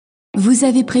Vous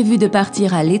avez prévu de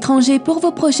partir à l'étranger pour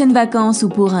vos prochaines vacances ou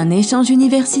pour un échange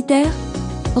universitaire?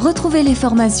 Retrouvez les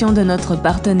formations de notre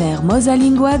partenaire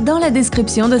Mosalingua dans la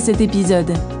description de cet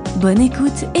épisode. Bonne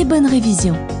écoute et bonne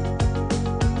révision.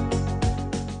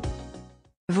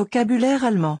 Vocabulaire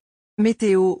allemand.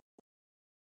 Météo.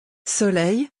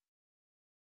 Soleil.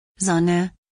 Sonne.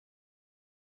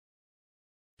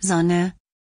 Sonne.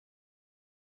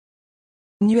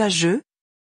 Nuageux.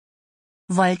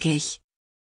 Wolkig.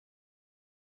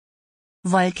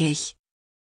 Wolkig.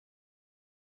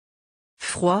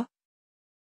 Froid.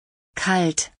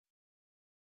 Kalt.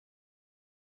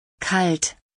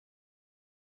 Kalt.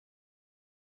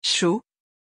 Chaud.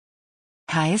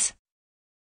 Heiß.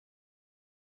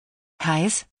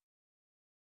 Heiß.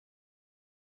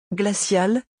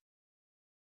 Glacial.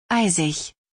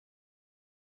 Eisig.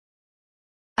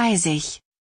 Eisig.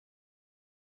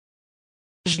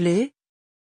 Gelé.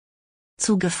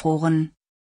 Zugefroren.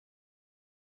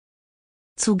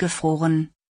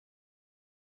 Zugefroren.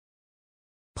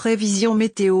 Prévision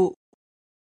météo.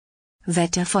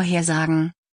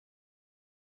 Wettervorhersagen.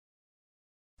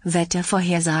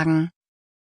 Wettervorhersagen.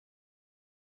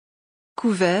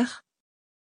 Couvert.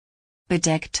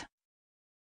 Bedeckt.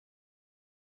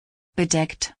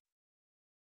 Bedeckt.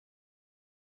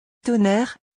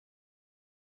 Tonnerre.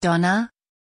 Donner.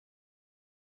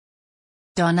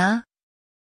 Donner.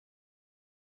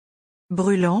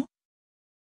 Brûlant.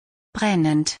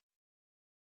 Brennend.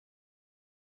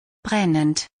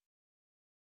 Brennend.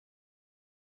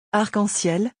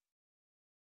 Arc-en-ciel.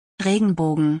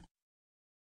 Regenbogen.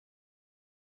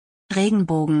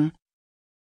 Regenbogen.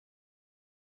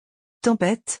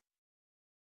 Tempête.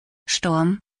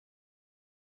 Sturm.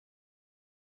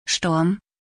 Sturm.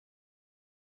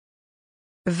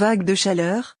 Vague de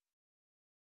chaleur.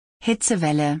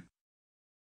 Hitzewelle.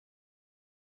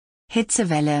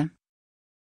 Hitzewelle.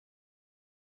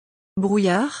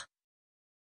 Brouillard.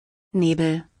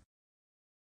 Nebel.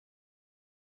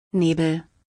 Nebel.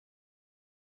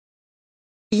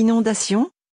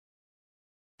 Inondation.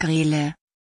 Grille.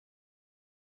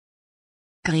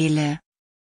 Grille.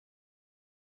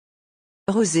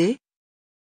 Rosée.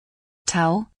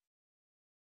 Tau.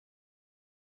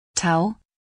 Tau.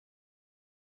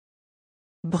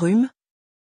 Brume.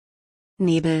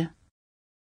 Nebel.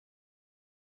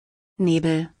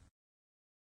 Nebel.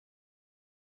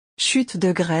 Chute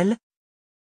de grêle.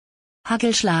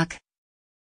 Hagelschlag.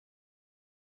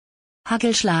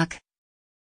 Hagelschlag.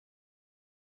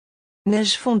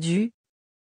 Neige fondue.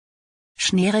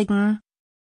 Schneeregen.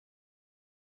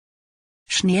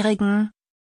 Schneeregen.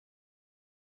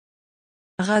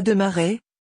 Raz de marée.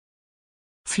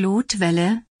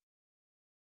 Flutwelle.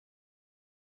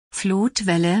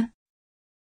 Flutwelle.